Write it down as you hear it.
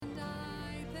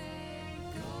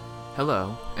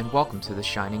Hello, and welcome to The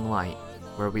Shining Light,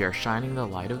 where we are shining the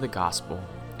light of the gospel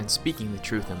and speaking the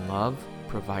truth in love,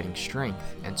 providing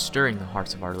strength, and stirring the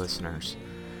hearts of our listeners.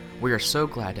 We are so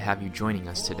glad to have you joining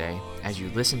us today as you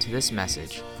listen to this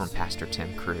message from Pastor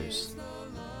Tim Cruz.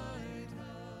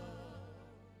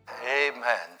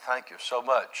 Amen. Thank you so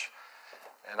much.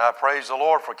 And I praise the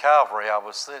Lord for Calvary. I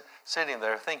was sitting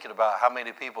there thinking about how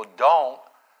many people don't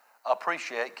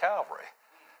appreciate Calvary.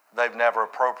 They've never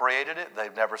appropriated it.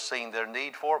 They've never seen their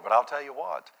need for it. But I'll tell you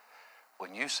what,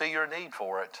 when you see your need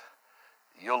for it,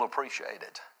 you'll appreciate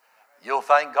it. You'll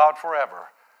thank God forever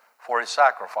for His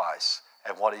sacrifice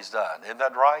and what He's done. Isn't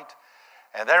that right?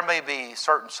 And there may be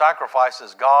certain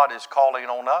sacrifices God is calling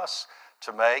on us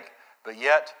to make, but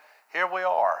yet here we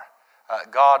are.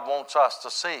 God wants us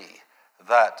to see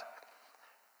that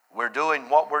we're doing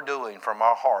what we're doing from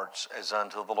our hearts as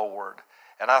unto the Lord.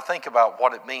 And I think about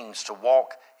what it means to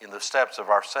walk in the steps of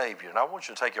our Savior. And I want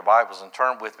you to take your Bibles and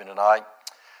turn with me tonight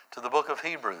to the book of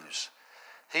Hebrews.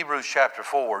 Hebrews chapter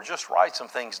 4. Just write some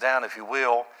things down, if you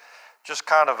will. Just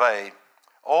kind of a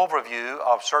overview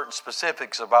of certain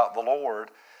specifics about the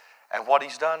Lord and what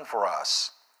He's done for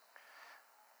us.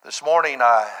 This morning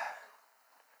I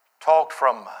talked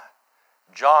from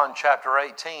John chapter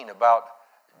 18 about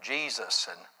Jesus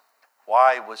and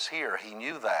why He was here. He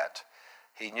knew that.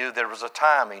 He knew there was a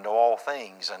timing to all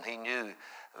things, and He knew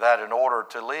that in order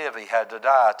to live, He had to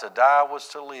die. To die was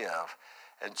to live.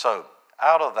 And so,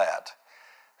 out of that,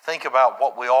 think about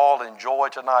what we all enjoy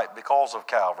tonight because of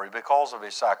Calvary, because of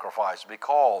His sacrifice,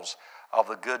 because of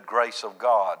the good grace of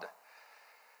God.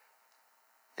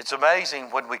 It's amazing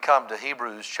when we come to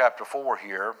Hebrews chapter 4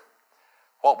 here,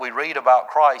 what we read about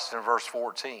Christ in verse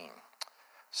 14.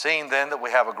 Seeing then that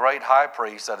we have a great high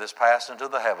priest that has passed into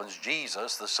the heavens,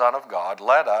 Jesus, the Son of God,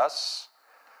 let us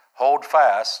hold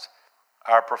fast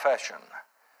our profession.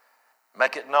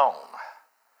 Make it known.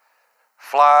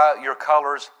 Fly your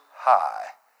colors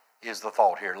high is the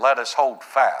thought here. Let us hold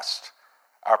fast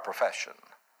our profession.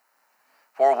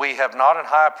 For we have not an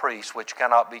high priest which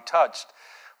cannot be touched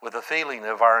with the feeling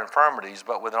of our infirmities,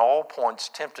 but with all points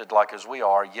tempted like as we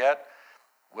are, yet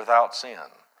without sin.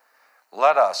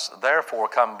 Let us therefore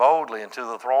come boldly into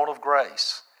the throne of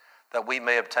grace, that we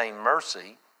may obtain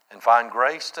mercy and find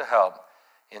grace to help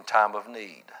in time of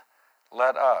need.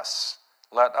 Let us,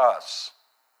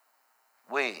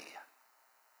 we,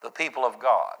 the people of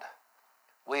God,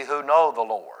 we who know the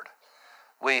Lord,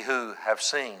 we who have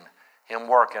seen Him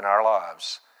work in our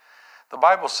lives. The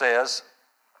Bible says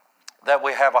that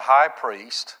we have a high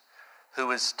priest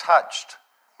who is touched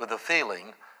with the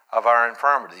feeling of our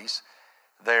infirmities,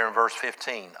 there in verse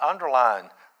 15.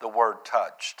 Underline the word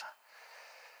touched.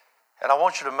 And I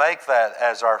want you to make that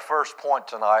as our first point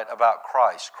tonight about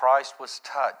Christ. Christ was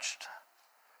touched.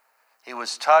 He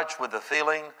was touched with the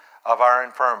feeling of our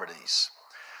infirmities.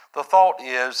 The thought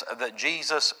is that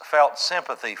Jesus felt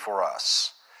sympathy for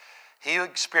us. He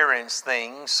experienced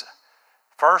things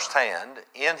firsthand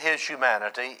in His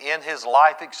humanity, in His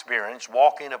life experience,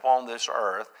 walking upon this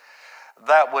earth,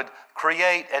 that would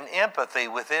create an empathy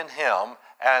within Him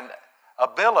and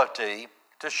ability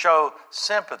to show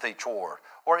sympathy toward,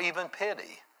 or even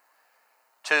pity,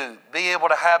 to be able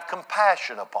to have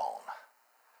compassion upon.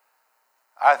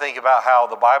 I think about how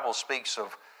the Bible speaks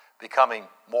of becoming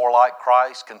more like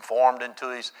Christ, conformed into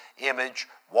His image,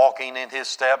 walking in His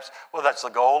steps. Well, that's the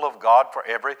goal of God for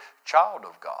every child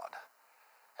of God.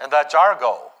 And that's our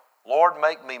goal. Lord,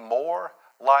 make me more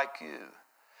like You.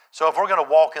 So if we're going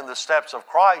to walk in the steps of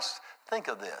Christ, think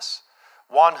of this.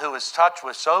 One who is touched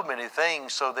with so many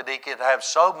things so that He can have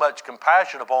so much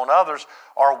compassion upon others,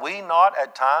 are we not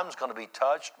at times going to be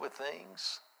touched with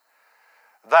things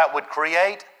that would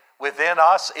create within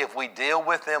us, if we deal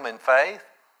with them in faith,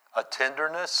 a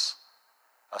tenderness,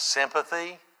 a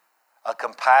sympathy, a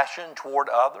compassion toward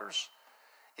others?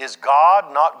 Is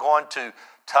God not going to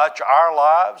touch our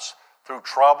lives through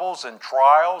troubles and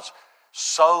trials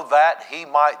so that He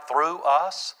might, through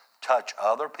us, touch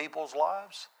other people's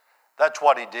lives? That's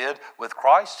what He did with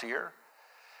Christ here.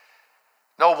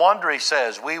 No wonder He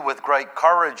says, we with great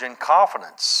courage and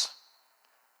confidence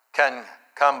can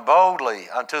come boldly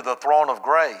unto the throne of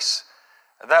grace,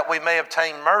 that we may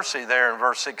obtain mercy, there in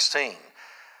verse 16,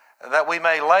 that we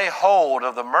may lay hold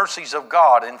of the mercies of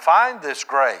God and find this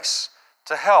grace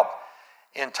to help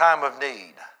in time of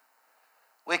need.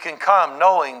 We can come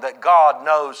knowing that God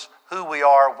knows who we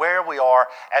are, where we are,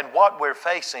 and what we're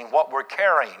facing, what we're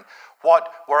carrying, what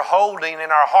we're holding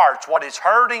in our hearts, what is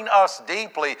hurting us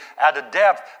deeply at a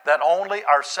depth that only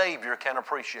our Savior can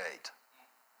appreciate.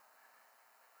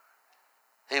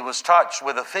 He was touched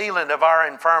with the feeling of our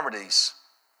infirmities.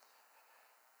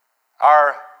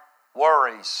 Our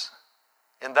worries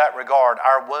in that regard,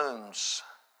 our wounds,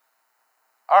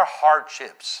 our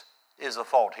hardships is a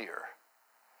thought here.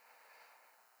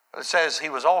 It says he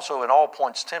was also in all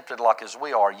points tempted like as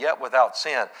we are, yet without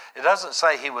sin. It doesn't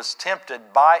say he was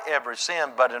tempted by every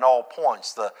sin, but in all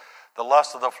points. The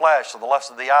lust of the flesh, the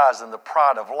lust of the eyes, and the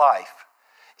pride of life.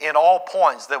 In all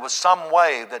points, there was some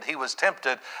way that he was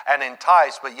tempted and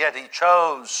enticed, but yet he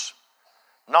chose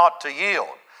not to yield.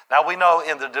 Now we know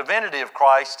in the divinity of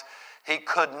Christ, he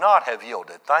could not have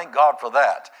yielded. Thank God for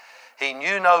that. He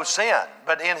knew no sin,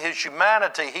 but in his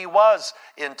humanity, he was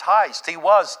enticed. He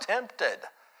was tempted.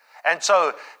 And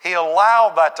so he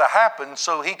allowed that to happen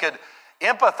so he could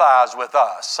empathize with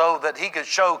us, so that he could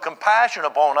show compassion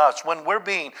upon us when we're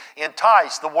being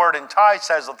enticed. The word entice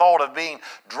has the thought of being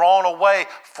drawn away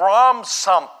from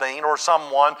something or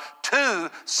someone to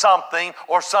something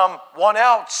or someone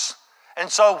else. And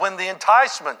so when the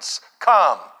enticements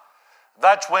come,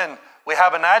 that's when we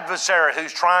have an adversary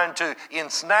who's trying to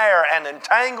ensnare and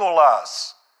entangle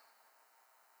us.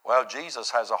 Well,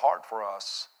 Jesus has a heart for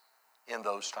us in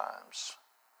those times.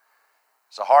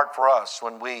 It's a heart for us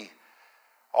when we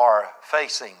are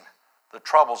facing the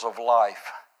troubles of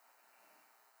life.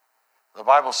 The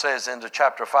Bible says in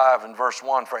chapter 5 and verse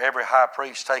 1, for every high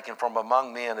priest taken from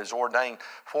among men is ordained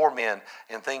for men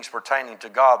in things pertaining to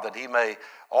God, that he may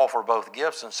offer both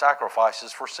gifts and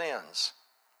sacrifices for sins.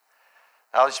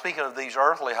 Now, speaking of these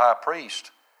earthly high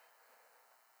priests,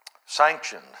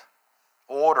 sanctioned,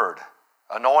 ordered,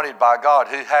 anointed by God,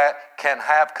 who can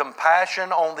have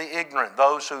compassion on the ignorant,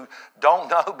 those who don't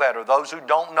know better, those who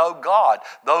don't know God,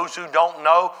 those who don't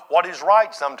know what is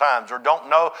right sometimes, or don't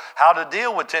know how to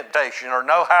deal with temptation, or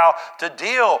know how to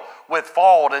deal with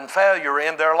fault and failure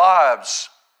in their lives,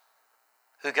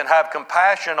 who can have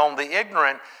compassion on the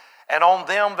ignorant and on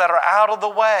them that are out of the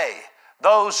way,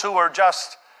 those who are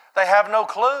just, they have no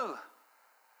clue.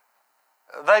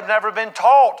 They've never been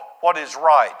taught what is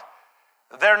right.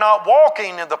 They're not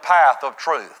walking in the path of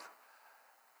truth.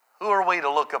 Who are we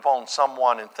to look upon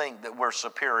someone and think that we're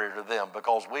superior to them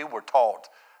because we were taught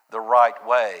the right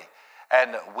way?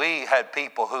 And we had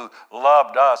people who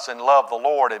loved us and loved the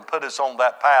Lord and put us on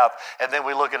that path. And then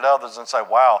we look at others and say,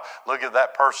 wow, look at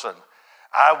that person.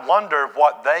 I wonder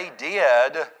what they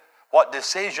did, what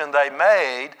decision they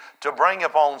made to bring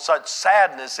upon such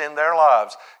sadness in their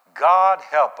lives. God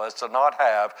help us to not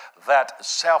have that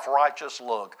self-righteous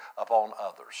look upon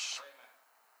others.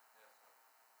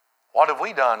 What have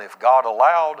we done if God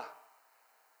allowed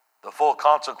the full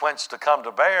consequence to come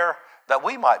to bear that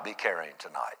we might be carrying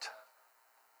tonight?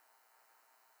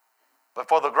 But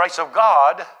for the grace of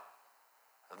God,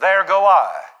 there go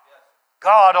I.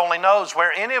 God only knows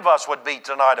where any of us would be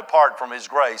tonight apart from His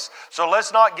grace. So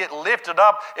let's not get lifted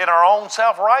up in our own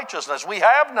self-righteousness. We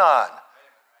have none.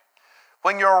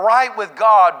 When you're right with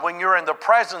God, when you're in the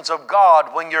presence of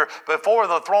God, when you're before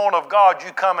the throne of God,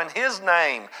 you come in His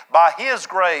name, by His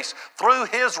grace, through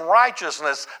His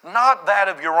righteousness, not that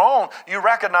of your own. You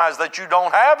recognize that you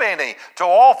don't have any to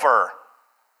offer.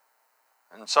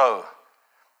 And so,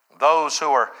 those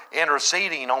who are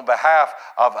interceding on behalf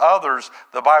of others,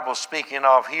 the Bible's speaking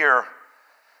of here,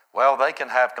 well, they can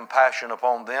have compassion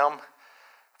upon them,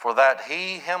 for that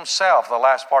He Himself, the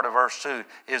last part of verse 2,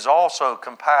 is also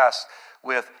compassed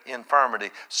with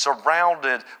infirmity,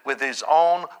 surrounded with His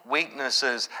own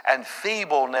weaknesses and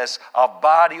feebleness of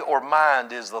body or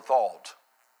mind is the thought.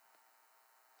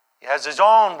 He has His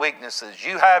own weaknesses.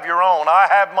 You have your own. I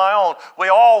have my own. We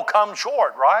all come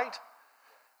short, right?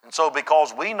 And so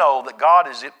because we know that God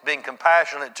is being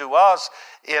compassionate to us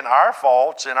in our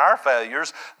faults, in our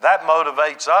failures, that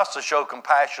motivates us to show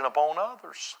compassion upon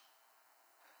others.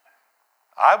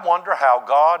 I wonder how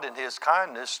God in His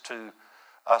kindness to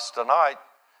us tonight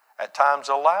at times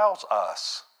allows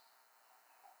us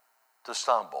to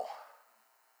stumble.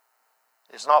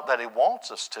 It's not that He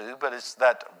wants us to, but it's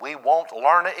that we won't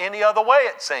learn it any other way,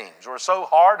 it seems. We're so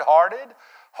hard-hearted,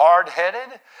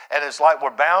 hard-headed, and it's like we're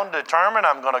bound, determined,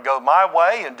 I'm going to go my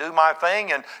way and do my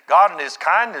thing, and God in His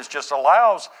kindness just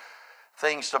allows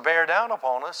things to bear down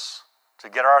upon us to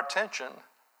get our attention,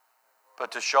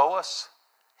 but to show us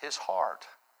His heart.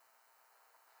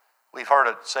 We've heard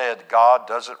it said God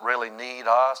doesn't really need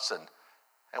us,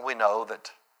 and we know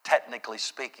that technically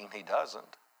speaking He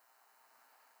doesn't.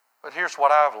 But here's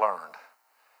what I've learned.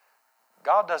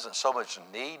 God doesn't so much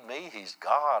need me. He's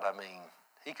God. I mean,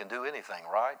 He can do anything,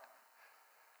 right?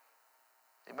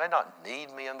 He may not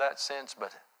need me in that sense,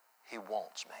 but He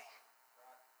wants me.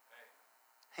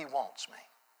 He wants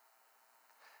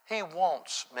me. He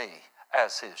wants me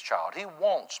as His child. He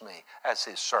wants me as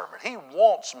His servant. He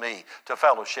wants me to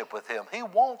fellowship with Him. He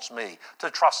wants me to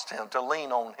trust Him, to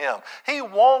lean on Him. He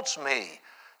wants me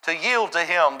to yield to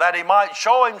Him that He might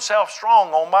show Himself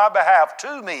strong on my behalf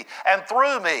to me and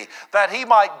through me, that He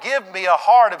might give me a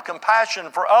heart of compassion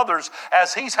for others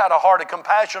as He's had a heart of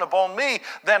compassion upon me.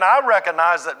 Then I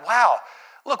recognize that, wow,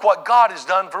 look what God has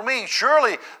done for me.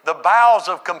 Surely the bowels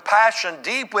of compassion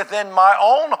deep within my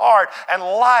own heart and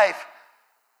life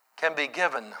can be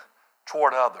given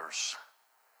toward others.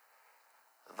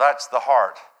 That's the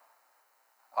heart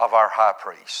of our high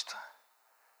priest.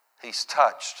 He's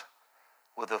touched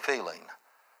with the feeling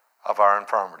of our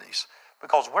infirmities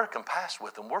because we're compassed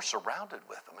with them. We're surrounded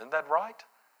with them. Isn't that right?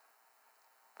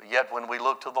 But yet when we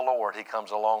look to the Lord, He comes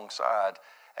alongside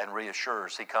and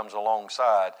reassures. He comes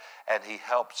alongside and He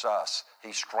helps us.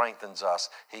 He strengthens us.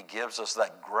 He gives us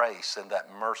that grace and that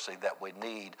mercy that we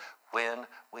need when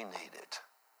we need it.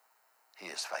 He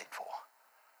is faithful.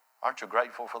 Aren't you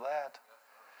grateful for that?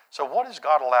 So what is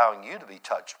God allowing you to be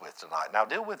touched with tonight? Now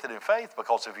deal with it in faith,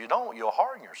 because if you don't, you'll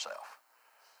harden yourself.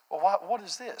 Well, what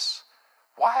is this?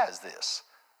 Why is this?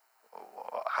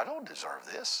 I don't deserve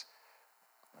this.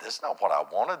 This is not what I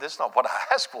wanted. This is not what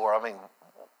I asked for. I mean,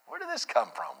 where did this come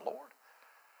from, Lord?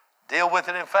 Deal with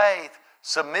it in faith.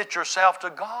 Submit yourself to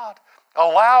God.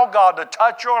 Allow God to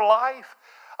touch your life.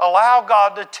 Allow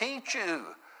God to teach you.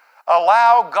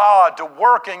 Allow God to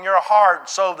work in your heart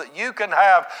so that you can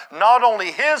have not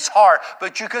only His heart,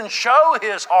 but you can show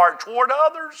His heart toward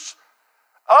others.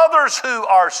 Others who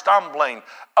are stumbling,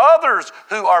 others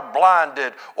who are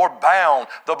blinded or bound.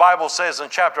 The Bible says in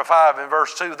chapter 5 and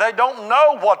verse 2, they don't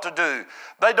know what to do.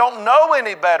 They don't know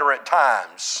any better at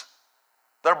times.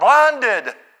 They're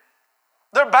blinded.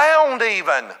 They're bound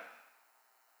even.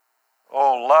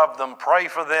 Oh, love them, pray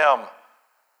for them.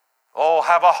 Oh,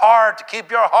 have a heart to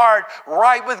keep your heart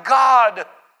right with God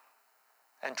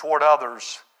and toward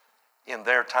others in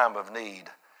their time of need.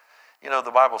 You know,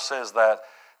 the Bible says that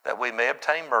we may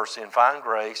obtain mercy and find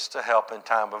grace to help in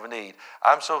time of need.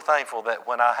 I'm so thankful that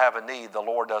when I have a need, the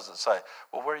Lord doesn't say,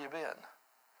 well, where you been?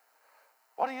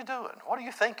 What are you doing? What do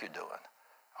you think you're doing?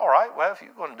 All right, well, if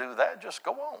you're going to do that, just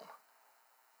go on.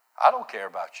 I don't care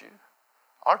about you.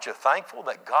 Aren't you thankful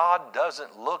that God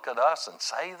doesn't look at us and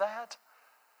say that?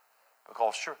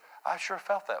 Because I sure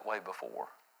felt that way before.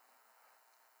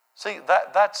 See,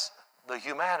 that's the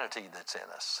humanity that's in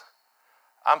us.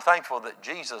 I'm thankful that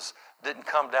Jesus didn't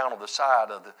come down on the side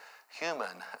of the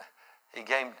human. He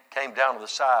came down on the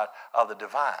side of the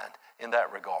divine in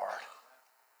that regard.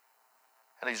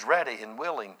 And He's ready and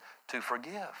willing to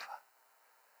forgive,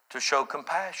 to show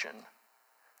compassion.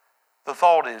 The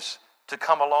thought is to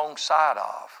come alongside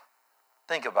of.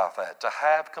 Think about that. To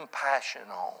have compassion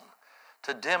on.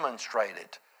 To demonstrate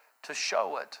it. To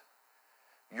show it.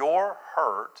 You're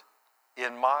hurt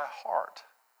in my heart.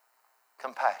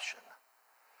 Compassion.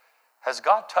 Has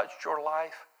God touched your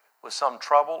life with some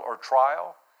trouble or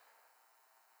trial?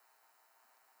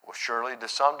 Well, surely to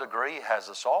some degree He has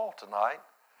us all tonight.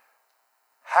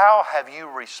 How have you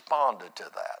responded to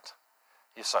that?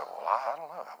 You say, well, I don't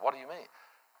know. What do you mean?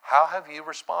 How have you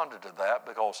responded to that?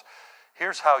 Because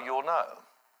here's how you'll know.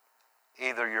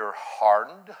 Either you're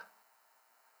hardened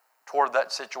toward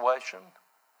that situation,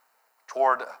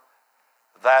 toward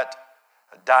that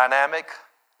dynamic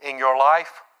in your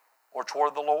life, or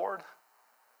toward the Lord,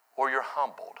 or you're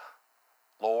humbled.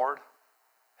 Lord,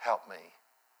 help me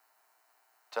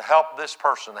to help this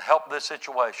person, to help this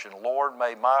situation. Lord,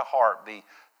 may my heart be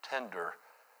tender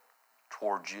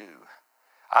towards you.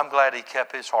 I'm glad He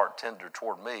kept His heart tender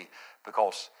toward me,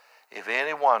 because if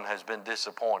anyone has been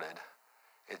disappointed,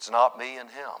 it's not me in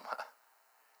him.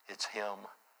 It's Him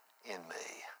in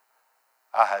me.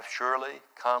 I have surely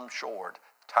come short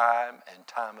time and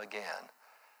time again,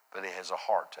 but He has a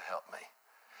heart to help me.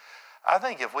 I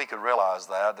think if we could realize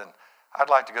that, then I'd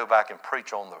like to go back and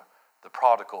preach on the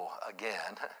prodigal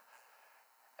again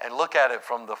and look at it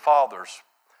from the father's,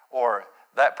 or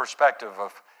that perspective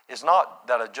of, it's not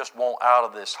that I just want out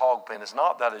of this hog pen. It's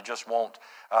not that I just want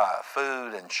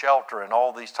food and shelter and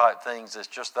all these type things. It's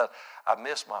just that I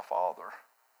miss my father.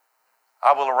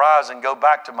 I will arise and go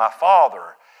back to my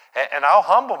father, and I'll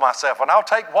humble myself, and I'll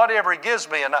take whatever He gives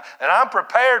me, and I'm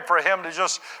prepared for Him to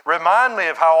just remind me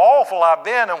of how awful I've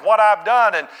been and what I've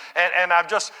done, and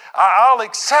I'll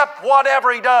accept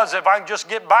whatever He does if I can just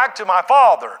get back to my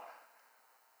Father,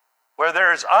 where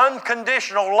there is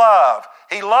unconditional love.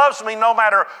 He loves me no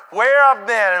matter where I've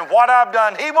been and what I've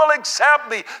done. He will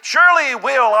accept me. Surely He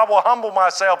will. I will humble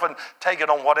myself and take it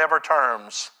on whatever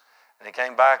terms. And he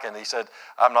came back and he said,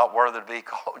 I'm not worthy to be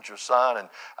called your son.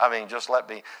 And just let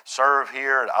me serve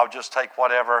here, and I'll just take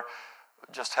whatever.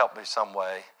 just help me some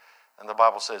way. And the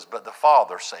Bible says, but the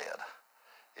Father said,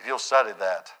 if you'll study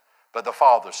that, but the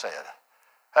Father said,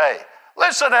 hey,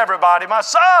 listen everybody, my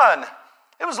son,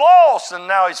 he was lost and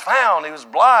now he's found. He was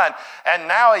blind and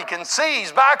now he can see.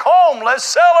 He's back home. Let's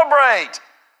celebrate.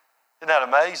 Isn't that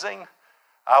amazing?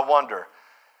 I wonder,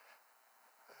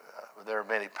 there are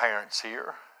many parents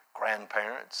here,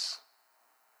 grandparents.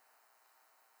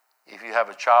 If you have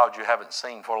a child you haven't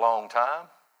seen for a long time,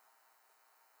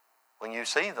 when you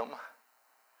see them,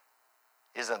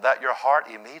 isn't that your heart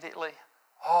immediately?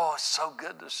 Oh, it's so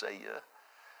good to see you.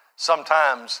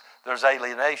 Sometimes there's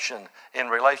alienation in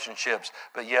relationships,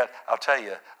 but yet, I'll tell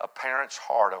you, a parent's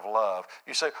heart of love.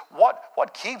 You say,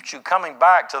 what keeps you coming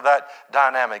back to that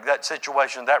dynamic, that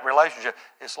situation, that relationship?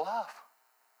 It's love.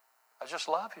 I just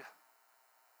love you.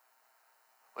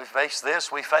 We face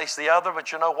this, we face the other,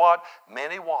 but you know what?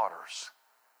 Many waters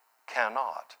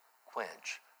cannot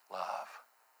quench love.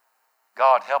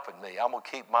 God helping me, I'm going to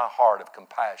keep my heart of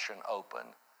compassion open.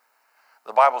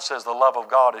 The Bible says the love of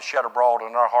God is shed abroad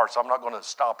in our hearts. I'm not going to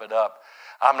stop it up.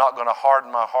 I'm not going to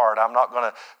harden my heart. I'm not going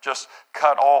to just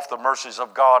cut off the mercies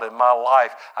of God in my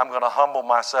life. I'm going to humble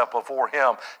myself before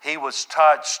Him. He was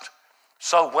touched.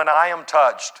 So when I am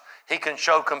touched, He can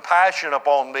show compassion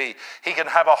upon me. He can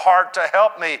have a heart to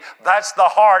help me. That's the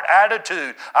heart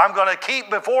attitude I'm going to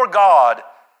keep before God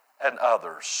and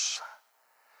others.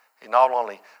 He not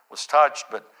only was touched,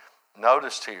 but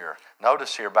notice here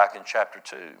back in chapter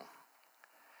 2.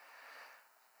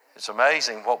 It's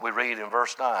amazing what we read in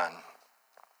verse 9.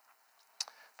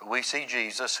 But we see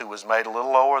Jesus, who was made a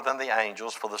little lower than the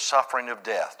angels for the suffering of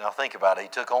death. Now think about it. He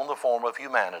took on the form of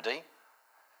humanity.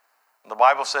 The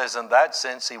Bible says in that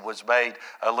sense He was made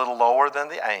a little lower than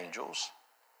the angels.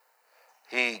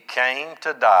 He came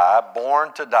to die,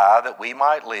 born to die, that we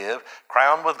might live,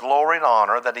 crowned with glory and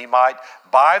honor, that He might,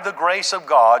 by the grace of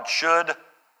God, should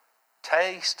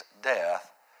taste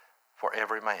death for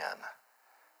every man.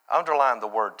 Underline the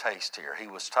word taste here. He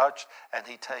was touched and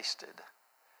He tasted.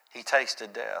 He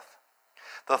tasted death.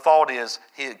 The thought is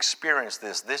He experienced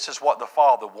this. This is what the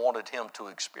Father wanted Him to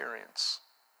experience.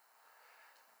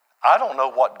 I don't know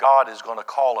what God is going to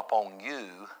call upon you,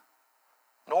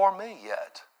 nor me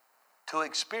yet, to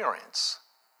experience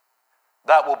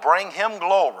that will bring Him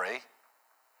glory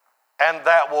and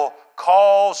that will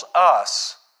cause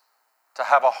us to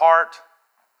have a heart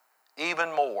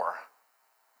even more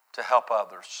to help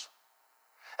others.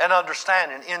 And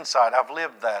understand and insight, I've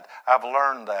lived that, I've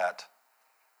learned that.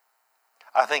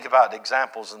 I think about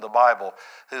examples in the Bible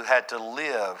who had to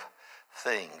live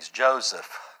things.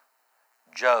 Joseph,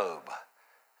 Job,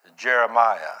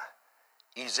 Jeremiah,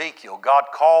 Ezekiel. God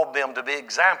called them to be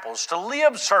examples, to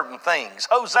live certain things.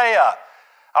 Hosea,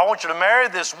 I want you to marry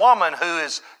this woman who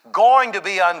is going to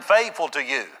be unfaithful to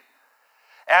you.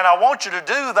 And I want you to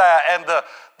do that, and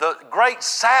the great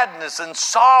sadness and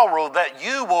sorrow that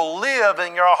you will live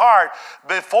in your heart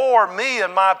before me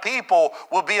and my people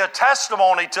will be a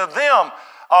testimony to them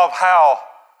of how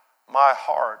my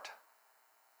heart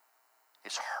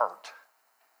is hurt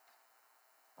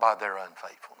by their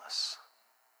unfaithfulness.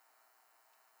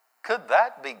 Could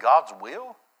that be God's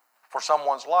will for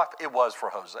someone's life? It was for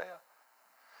Hosea.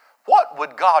 What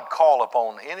would God call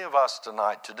upon any of us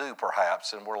tonight to do,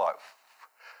 perhaps, and we're like,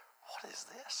 what is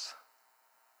this?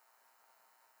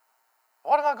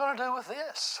 What am I going to do with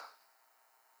this?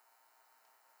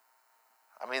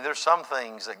 I mean, there's some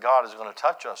things that God is going to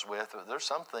touch us with, or there's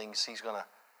some things He's going to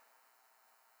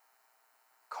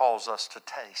cause us to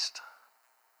taste.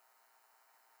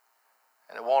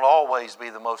 And it won't always be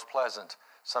the most pleasant.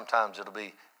 Sometimes it'll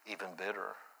be even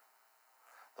bitter.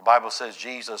 The Bible says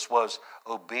Jesus was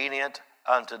obedient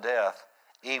unto death,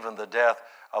 even the death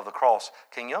of the cross.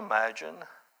 Can you imagine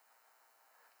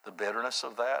the bitterness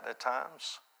of that at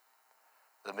times?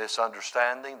 The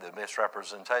misunderstanding, the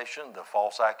misrepresentation, the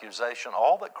false accusation,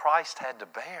 all that Christ had to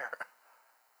bear.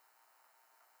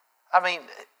 I mean,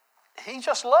 He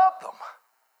just loved them.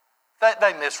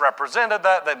 They misrepresented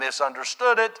that, they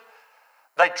misunderstood it.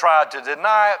 They tried to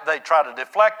deny it, they tried to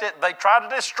deflect it, they tried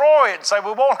to destroy it and say,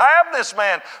 we won't have this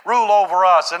man rule over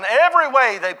us. In every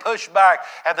way they pushed back,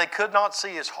 and they could not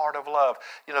see His heart of love.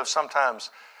 You know, sometimes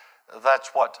that's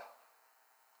what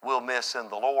we'll miss in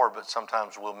the Lord, but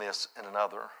sometimes we'll miss in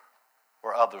another,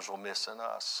 or others will miss in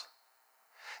us.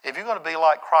 If you're going to be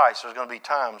like Christ, there's going to be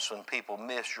times when people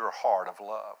miss your heart of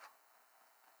love.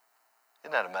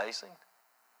 Isn't that amazing?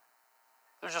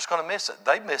 They're just going to miss it.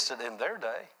 They missed it in their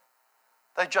day.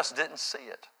 They just didn't see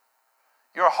it.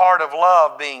 Your heart of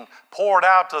love being poured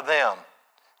out to them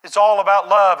It's all about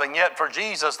love, and yet for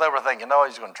Jesus, they were thinking, no,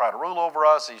 he's going to try to rule over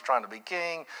us. He's trying to be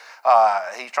king.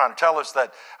 He's trying to tell us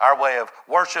that our way of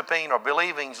worshiping or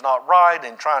believing is not right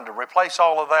and trying to replace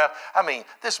all of that. I mean,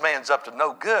 this man's up to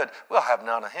no good. We'll have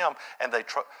none of him. And they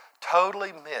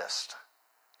totally missed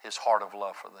his heart of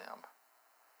love for them.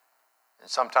 And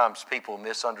sometimes people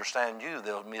misunderstand you.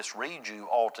 They'll misread you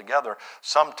altogether.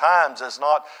 Sometimes it's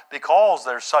not because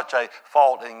there's such a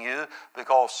fault in you,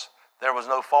 because there was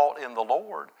no fault in the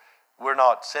Lord. We're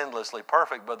not sinlessly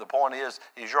perfect, but the point is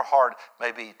your heart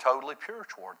may be totally pure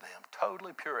toward them,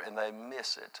 totally pure, and they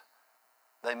miss it.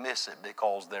 They miss it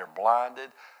because they're blinded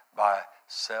by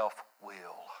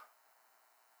self-will.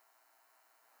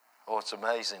 Oh, it's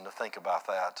amazing to think about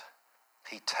that.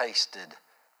 He tasted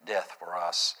death for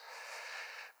us.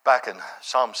 Back in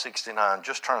Psalm 69,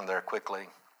 just turn there quickly.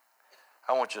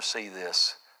 I want you to see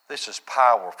this. This is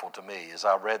powerful to me as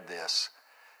I read this.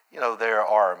 You know, there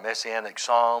are messianic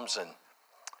psalms and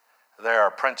there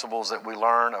are principles that we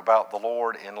learn about the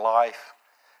Lord in life,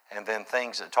 and then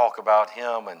things that talk about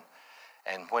him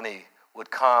and when he would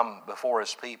come before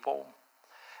his people.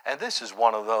 And this is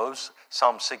one of those.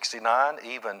 Psalm 69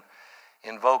 even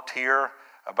invoked here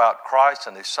about Christ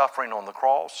and his suffering on the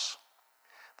cross.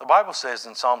 The Bible says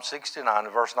in Psalm 69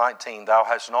 and verse 19, "Thou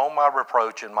hast known my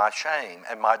reproach and my shame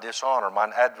and my dishonor.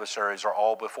 Mine adversaries are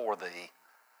all before thee."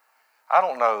 I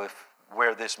don't know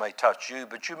where this may touch you,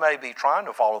 but you may be trying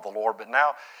to follow the Lord, but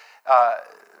now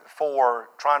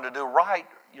for trying to do right,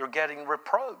 you're getting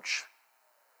reproach.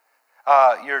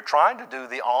 You're trying to do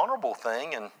the honorable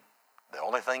thing, and the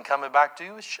only thing coming back to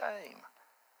you is shame.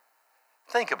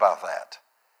 Think about that.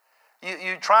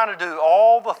 You're trying to do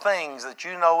all the things that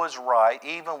you know is right,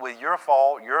 even with your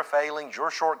fault, your failings, your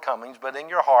shortcomings, but in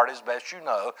your heart, as best you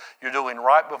know, you're doing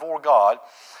right before God.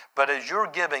 But as you're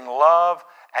giving love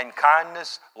and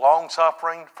kindness,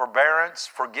 long-suffering, forbearance,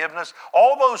 forgiveness,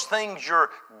 all those things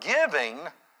you're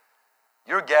giving,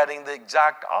 you're getting the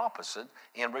exact opposite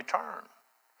in return.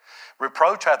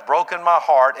 "Reproach hath broken my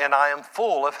heart, and I am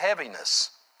full of heaviness.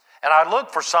 And I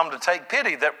looked for some to take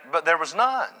pity, but there was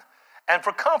none. And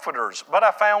for comforters, but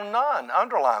I found none."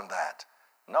 Underline that.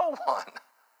 No one.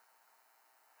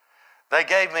 "They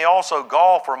gave me also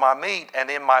gall for my meat, and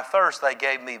in my thirst they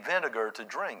gave me vinegar to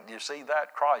drink." Do you see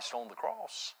that? Christ on the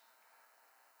cross.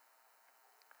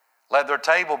 "Let their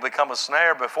table become a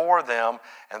snare before them,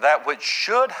 and that which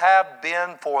should have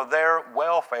been for their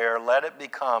welfare, let it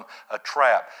become a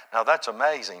trap." Now that's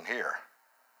amazing here.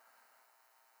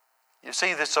 You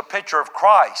see, this is a picture of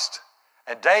Christ.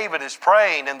 And David is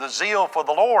praying in the zeal for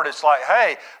the Lord. It's like,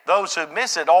 hey, those who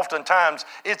miss it, oftentimes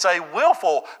it's a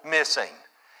willful missing.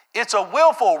 It's a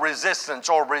willful resistance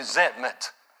or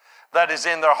resentment that is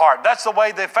in their heart. That's the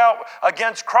way they felt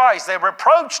against Christ. They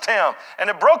reproached him, and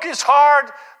it broke his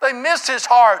heart. They missed his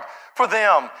heart for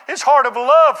them, his heart of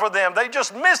love for them. They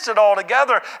just missed it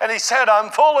altogether. And he said, "I'm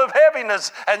full of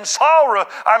heaviness and sorrow.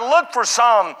 I looked for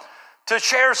some to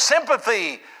share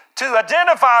sympathy, to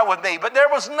identify with me, but there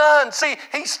was none." See,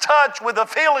 he's touched with the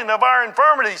feeling of our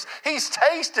infirmities. He's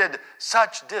tasted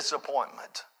such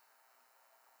disappointment.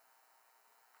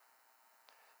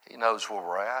 He knows where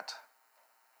we're at.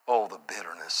 Oh, the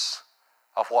bitterness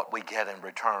of what we get in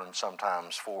return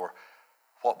sometimes for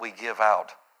what we give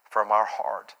out from our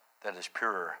heart that is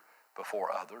pure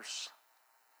before others.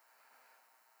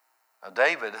 Now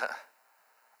David,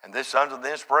 and this under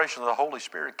the inspiration of the Holy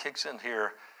Spirit, kicks in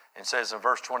here and says in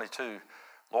verse 22,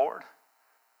 "Lord,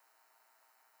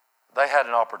 they had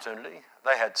an opportunity.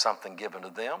 They had something given to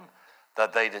them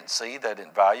that they didn't see, they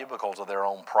didn't value because of their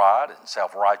own pride and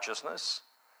self-righteousness.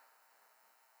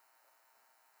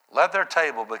 Let their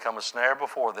table become a snare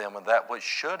before them, and that which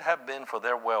should have been for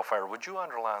their welfare." Would you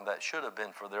underline that? Should have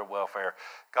been for their welfare.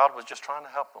 God was just trying to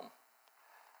help them.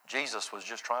 Jesus was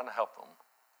just trying to help them.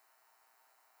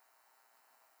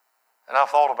 And I've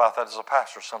thought about that as a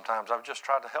pastor sometimes. I've just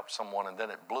tried to help someone, and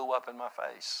then it blew up in my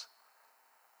face.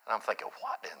 And I'm thinking,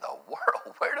 what in the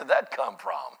world? Where did that come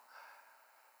from?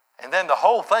 And then the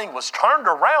whole thing was turned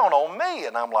around on me,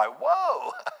 and I'm like,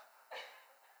 whoa.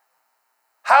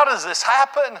 How does this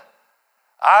happen?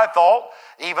 I thought,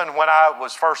 even when I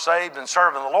was first saved and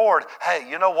serving the Lord, hey,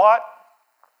 you know what?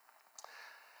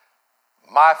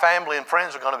 My family and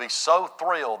friends are going to be so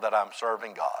thrilled that I'm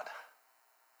serving God.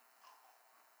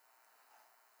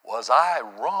 Was I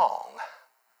wrong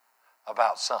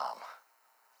about some?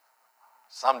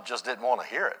 Some just didn't want to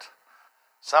hear it.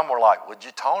 Some were like, would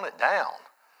you tone it down?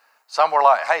 Some were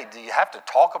like, hey, do you have to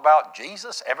talk about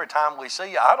Jesus every time we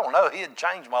see you? I don't know. He had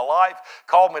changed my life,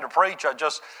 called me to preach. I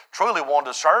just truly wanted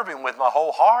to serve him with my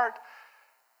whole heart.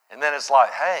 And then it's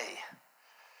like, hey,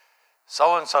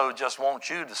 So-and-so just wants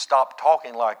you to stop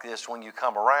talking like this when you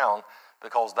come around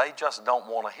because they just don't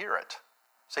want to hear it.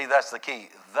 See, that's the key.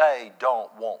 They don't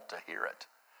want to hear it.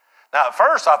 Now, at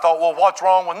first I thought, well, what's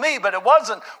wrong with me? But it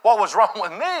wasn't what was wrong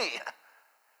with me.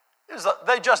 It was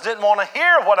they just didn't want to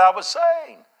hear what I was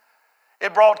saying.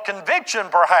 It brought conviction,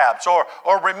 perhaps, or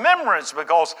remembrance,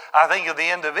 because I think of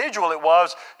the individual it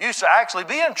was used to actually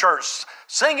be in church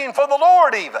singing for the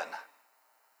Lord even.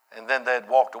 And then they'd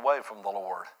walked away from the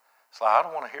Lord. It's like, I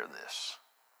don't want to hear this.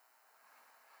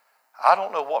 I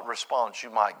don't know what response you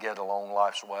might get along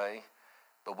life's way,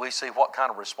 but we see what kind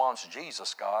of response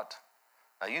Jesus got.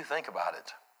 Now you think about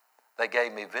it. They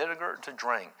gave me vinegar to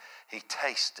drink. He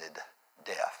tasted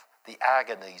death, the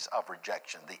agonies of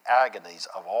rejection, the agonies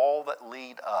of all that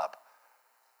lead up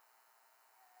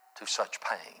to such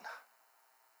pain,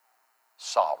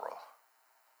 sorrow,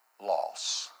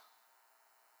 loss,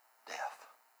 death.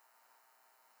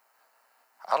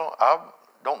 I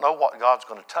don't know what God's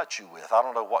going to touch you with. I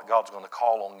don't know what God's going to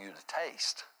call on you to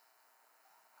taste.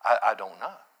 I don't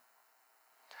know.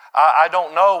 I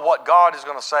don't know what God is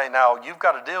going to say. Now, you've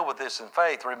got to deal with this in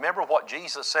faith. Remember what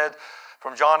Jesus said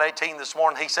from John 18 this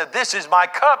morning. He said, "This is my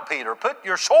cup, Peter. Put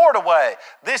your sword away.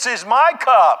 This is my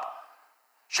cup.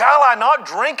 Shall I not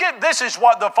drink it? This is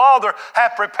what the Father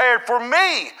hath prepared for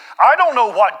me." I don't know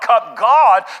what cup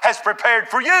God has prepared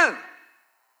for you.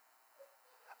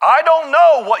 I don't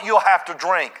know what you'll have to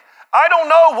drink. I don't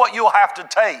know what you'll have to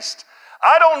taste.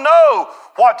 I don't know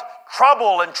what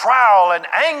trouble and trial and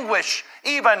anguish,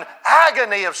 even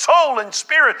agony of soul and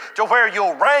spirit, to where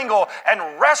you'll wrangle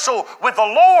and wrestle with the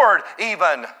Lord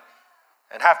even,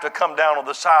 and have to come down on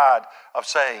the side of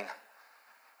saying,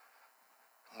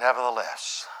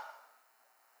 "Nevertheless,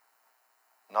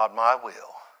 not my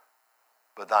will,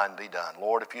 but thine be done."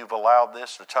 Lord, if you've allowed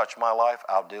this to touch my life,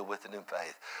 I'll deal with it in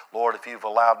faith. Lord, if you've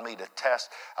allowed me to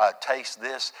taste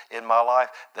this in my life,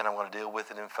 then I'm going to deal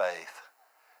with it in faith.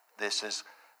 This is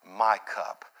my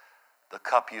cup, the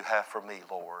cup you have for me,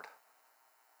 Lord.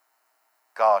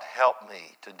 God, help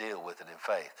me to deal with it in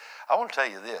faith. I want to tell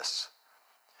you this.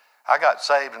 I got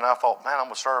saved and I thought, man, I'm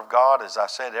going to serve God. As I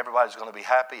said, everybody's going to be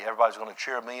happy. Everybody's going to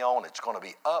cheer me on. It's going to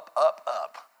be up, up,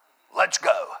 up. Let's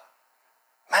go.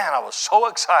 Man, I was so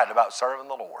excited about serving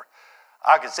the Lord.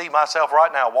 I could see myself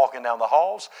right now walking down the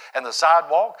halls and the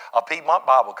sidewalk of Piedmont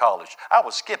Bible College. I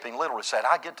was skipping, literally said,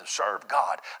 I get to serve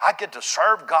God. I get to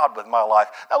serve God with my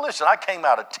life. Now listen, I came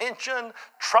out of tension,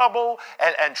 trouble,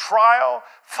 and trial,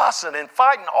 fussing and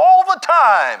fighting all the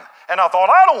time. And I thought,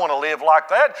 I don't want to live like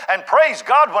that. And praise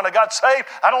God, when I got saved,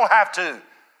 I don't have to.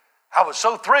 I was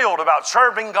so thrilled about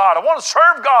serving God. I want to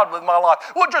serve God with my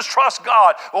life. We'll just trust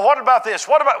God. Well, what about this?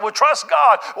 What about, we'll trust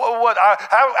God.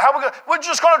 How we gonna, we're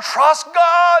just going to trust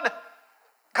God.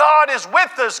 God is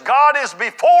with us. God is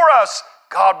before us.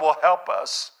 God will help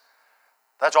us.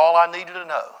 That's all I needed to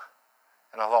know.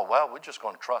 And I thought, well, we're just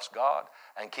going to trust God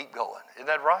and keep going. Isn't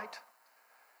that right?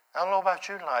 I don't know about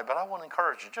you tonight, but I want to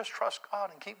encourage you. Just trust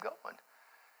God and keep going.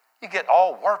 You get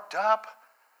all worked up,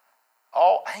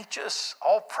 all anxious,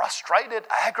 all frustrated,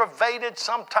 aggravated.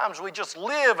 Sometimes we just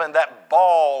live in that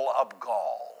ball of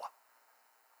gall.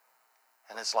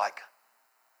 And it's like,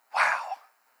 wow,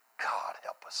 God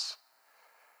help us.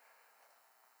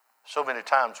 So many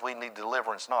times we need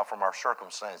deliverance not from our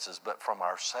circumstances, but from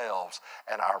ourselves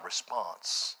and our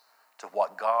response to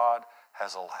what God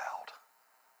has allowed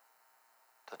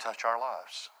to touch our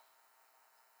lives,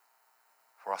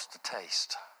 for us to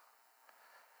taste.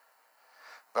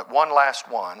 But one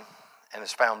last one, and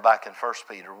it's found back in 1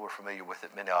 Peter. We're familiar with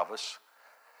it, many of us.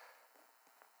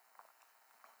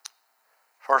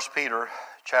 1 Peter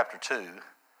chapter 2. And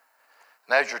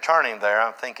as you're turning there,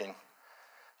 I'm thinking,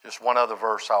 just one other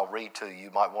verse I'll read to you.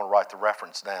 You might want to write the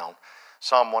reference down.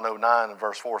 Psalm 109 and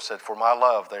verse 4 said, "For my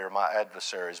love, they are my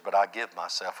adversaries, but I give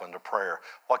myself unto prayer."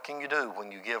 What can you do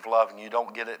when you give love and you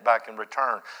don't get it back in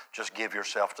return? Just give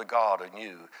yourself to God, and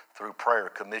you, through prayer,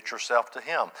 commit yourself to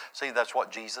Him. See, that's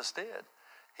what Jesus did.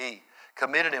 He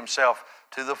committed Himself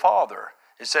to the Father.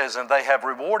 It says, "And they have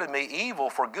rewarded me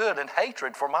evil for good and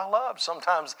hatred for my love."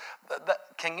 Sometimes,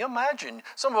 can you imagine?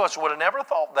 Some of us would have never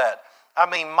thought that. I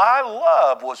mean, my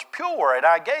love was pure, and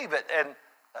I gave it, and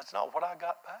that's not what I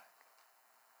got back.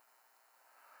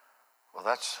 Well,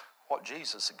 that's what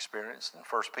Jesus experienced. In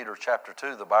 1 Peter chapter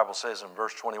 2, the Bible says in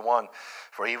verse 21,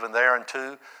 "For even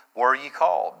thereunto were ye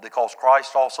called, because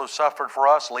Christ also suffered for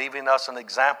us, leaving us an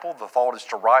example." The thought is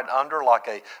to write under, like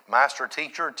a master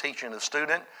teacher teaching a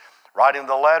student, writing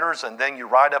the letters, and then you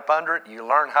write up under it. You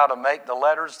learn how to make the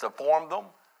letters, to form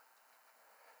them.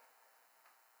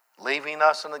 "Leaving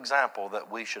us an example that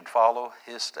we should follow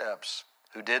His steps,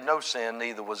 who did no sin,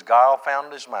 neither was guile found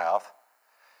in His mouth.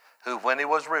 who when he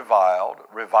was reviled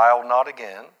not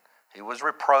again. He was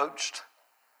reproached,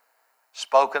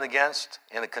 spoken against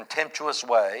in a contemptuous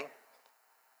way,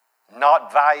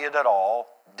 not valued at all,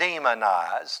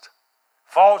 demonized,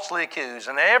 falsely accused,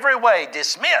 in every way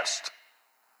dismissed.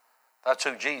 That's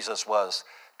who Jesus was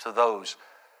to those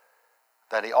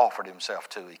that he offered himself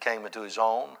to. He came into his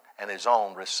own, and his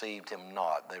own received him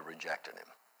not. They rejected him.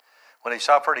 When he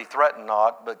suffered, he threatened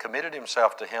not, but committed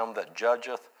himself to him that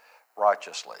judgeth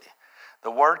righteously. The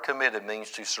word committed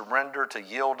means to surrender, to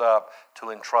yield up,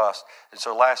 to entrust. And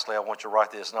so lastly, I want you to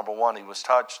write this. Number 1, he was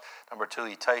touched. Number 2,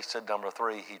 he tasted. Number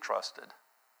 3, he trusted.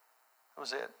 That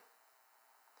was it.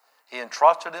 He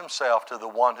entrusted himself to the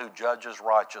one who judges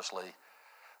righteously.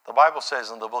 The Bible says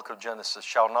in the book of Genesis,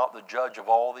 shall not the judge of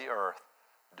all the earth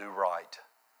do right?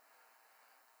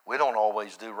 We don't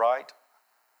always do right.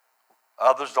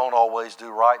 Others don't always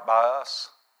do right by us.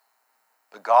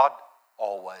 But God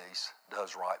always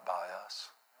does right by us.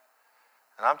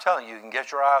 And I'm telling you, you can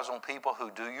get your eyes on people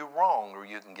who do you wrong, or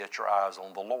you can get your eyes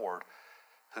on the Lord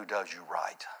who does you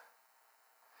right.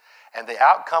 And the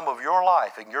outcome of your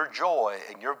life and your joy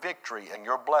and your victory and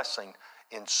your blessing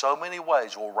in so many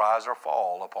ways will rise or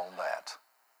fall upon that.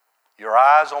 Your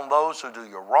eyes on those who do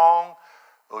you wrong,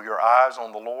 or your eyes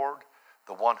on the Lord,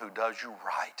 the one who does you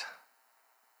right.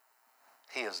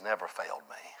 He has never failed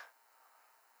me.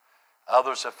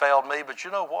 Others have failed me, but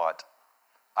you know what?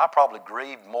 I probably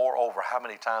grieved more over how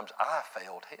many times I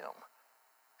failed him.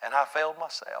 And I failed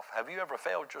myself. Have you ever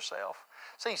failed yourself?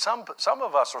 See, some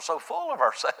of us are so full of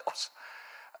ourselves.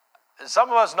 Some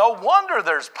of us, no wonder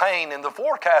there's pain in the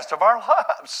forecast of our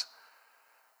lives.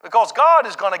 Because God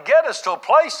is going to get us to a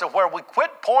place to where we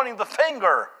quit pointing the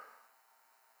finger.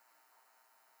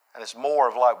 And it's more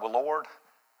of like, well, Lord,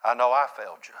 I know I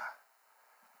failed you.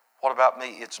 What about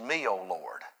me? It's me, O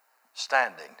Lord,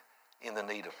 standing in the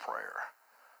need of prayer.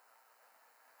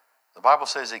 The Bible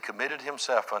says he committed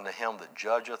himself unto him that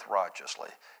judgeth righteously.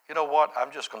 You know what?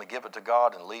 I'm just going to give it to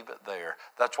God and leave it there.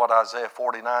 That's what Isaiah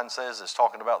 49 says. It's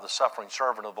talking about the suffering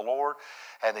servant of the Lord.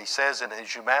 And he says in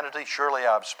his humanity, surely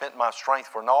I've spent my strength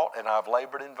for naught, and I've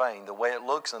labored in vain. The way it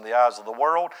looks in the eyes of the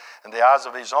world, in the eyes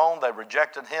of his own, they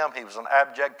rejected him. He was an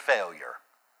abject failure.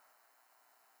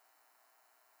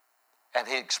 And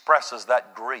he expresses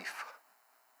that grief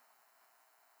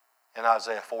in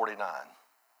Isaiah 49.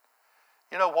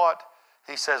 You know what?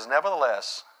 He says,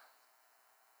 nevertheless,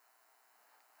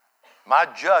 my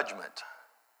judgment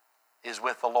is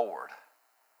with the Lord,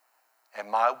 and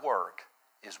my work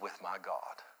is with my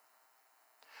God.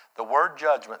 The word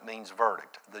judgment means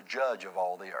verdict, the judge of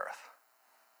all the earth.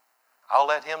 I'll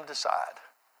let him decide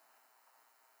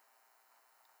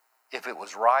if it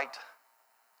was right,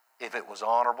 if it was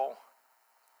honorable,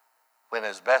 when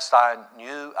as best I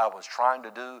knew I was trying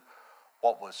to do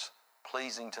what was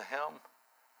pleasing to him.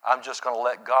 I'm just going to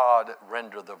let God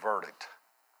render the verdict.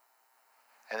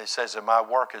 And it says that my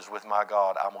work is with my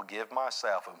God. I will give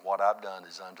myself, and what I've done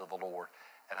is unto the Lord,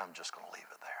 and I'm just going to leave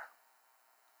it there.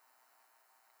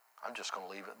 I'm just going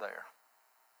to leave it there.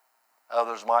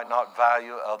 Others might not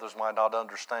value, others might not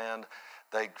understand.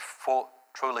 They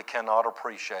truly cannot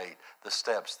appreciate the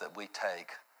steps that we take,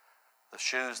 the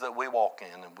shoes that we walk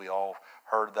in, and we all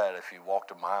heard that if you walked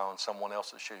a mile in someone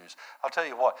else's shoes. I'll tell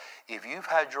you what, if you've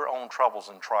had your own troubles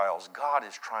and trials, God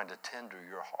is trying to tender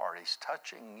your heart. He's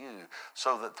touching you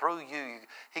so that through you,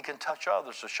 he can touch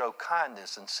others to show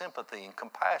kindness and sympathy and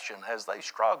compassion as they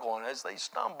struggle and as they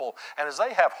stumble and as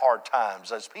they have hard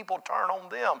times, as people turn on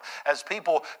them, as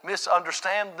people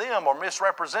misunderstand them or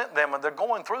misrepresent them, and they're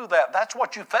going through that. That's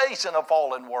what you face in a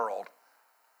fallen world,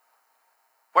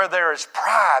 where there is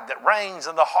pride that reigns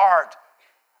in the heart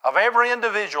of every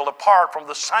individual apart from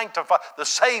the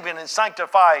saving and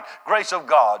sanctifying grace of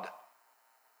God.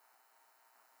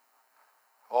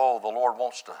 Oh, the Lord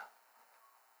wants to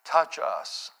touch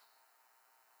us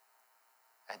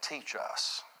and teach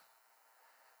us.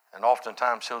 And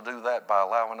oftentimes he'll do that by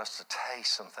allowing us to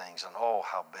taste some things, and oh,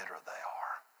 how bitter they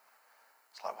are.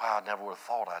 It's like, wow, I never would have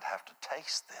thought I'd have to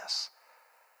taste this.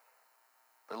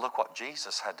 But look what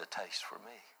Jesus had to taste for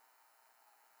me.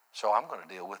 So I'm going to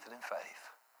deal with it in faith.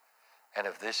 And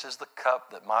if this is the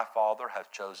cup that my Father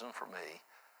hath chosen for me,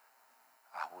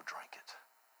 I will drink it.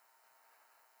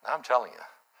 Now I'm telling you,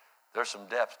 there's some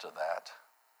depth to that.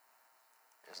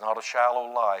 It's not a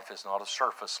shallow life. It's not a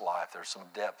surface life. There's some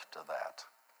depth to that.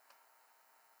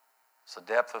 It's a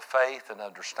depth of faith and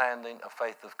understanding, a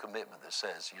faith of commitment that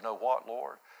says, you know what,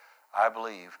 Lord? I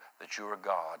believe that you are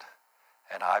God.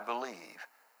 And I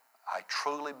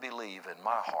truly believe in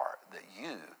my heart that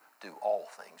you do all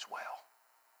things well.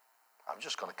 I'm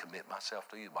just going to commit myself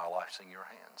to you. My life's in your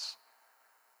hands.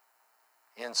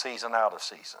 in season, out of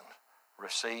season,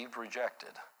 received,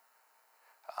 rejected,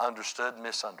 understood,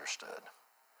 misunderstood,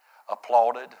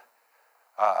 applauded,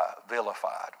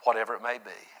 vilified, whatever it may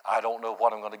be. I don't know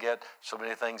what I'm going to get, so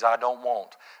many things I don't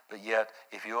want, but yet,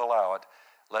 if you allow it,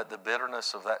 let the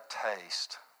bitterness of that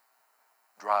taste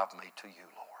drive me to you,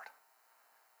 Lord,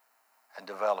 and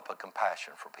develop a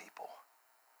compassion for people,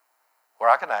 where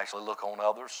I can actually look on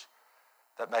others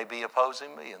that may be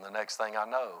opposing me, and the next thing I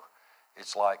know,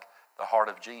 it's like the heart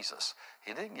of Jesus.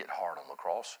 He didn't get hard on the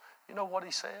cross. You know what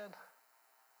he said?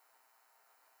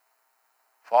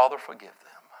 Father, forgive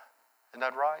them. Isn't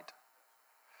that right?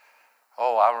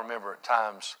 Oh, I remember at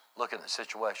times looking at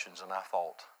situations and I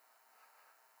thought,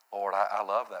 Lord, I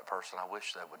love that person. I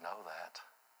wish they would know that.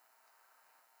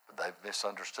 But they've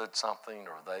misunderstood something,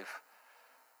 or they've,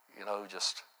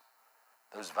 just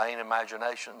those vain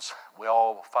imaginations. We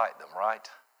all fight them, right?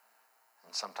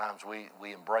 And sometimes we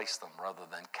embrace them rather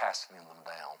than casting them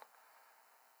down.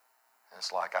 And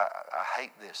it's like, I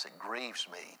hate this. It grieves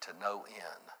me to no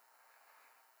end.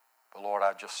 But Lord,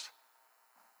 I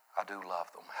do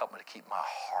love them. Help me to keep my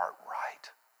heart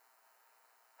right.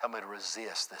 Help me to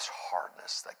resist this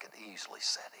hardness that could easily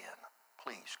set in.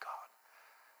 Please, God.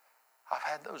 I've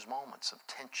had those moments of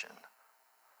tension,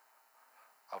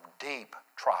 of deep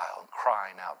trial and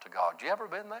crying out to God. You ever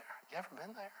been there? You ever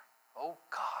been there? Oh,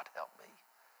 God, help me.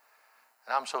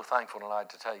 And I'm so thankful tonight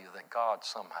to tell you that God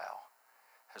somehow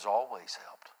has always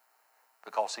helped,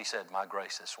 because he said, my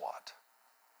grace is what?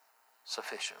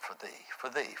 Sufficient for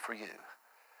thee, for you.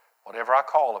 Whatever I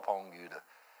call upon you to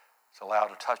allow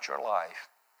to touch your life,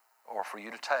 or for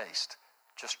you to taste,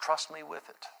 just trust me with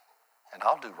it, and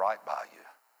I'll do right by you.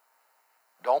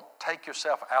 Don't take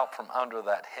yourself out from under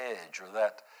that hedge or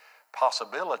that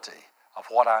possibility of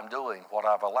what I'm doing, what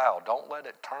I've allowed. Don't let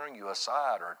it turn you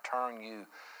aside or turn you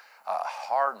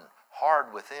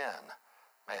hard within.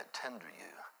 May it tender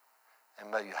you,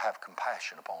 and may you have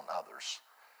compassion upon others,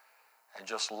 and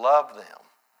just love them,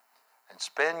 and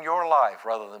spend your life,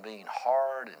 rather than being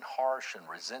hard and harsh and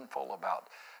resentful about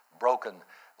broken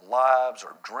lives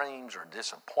or dreams or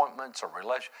disappointments or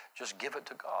relationships. Just give it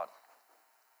to God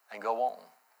and go on,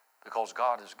 because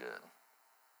God is good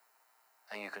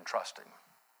and you can trust him.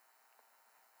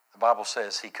 The Bible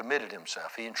says he committed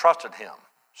himself. He entrusted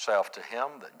himself to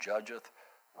him that judgeth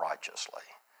righteously.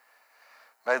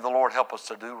 May the Lord help us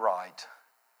to do right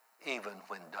even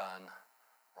when done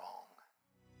wrong.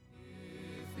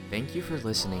 Thank you for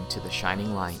listening to The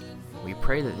Shining Light. We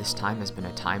pray that this time has been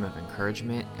a time of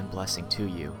encouragement and blessing to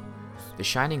you. The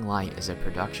Shining Light is a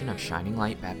production of Shining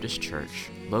Light Baptist Church,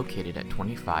 located at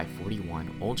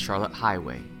 2541 Old Charlotte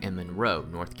Highway in Monroe,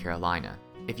 North Carolina.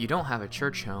 If you don't have a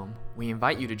church home, we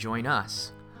invite you to join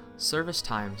us. Service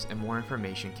times and more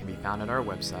information can be found at our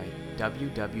website,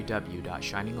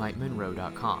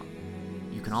 www.shininglightmonroe.com.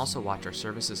 You can also watch our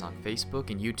services on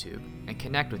Facebook and YouTube and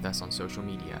connect with us on social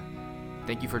media.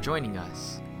 Thank you for joining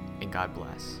us, and God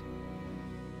bless.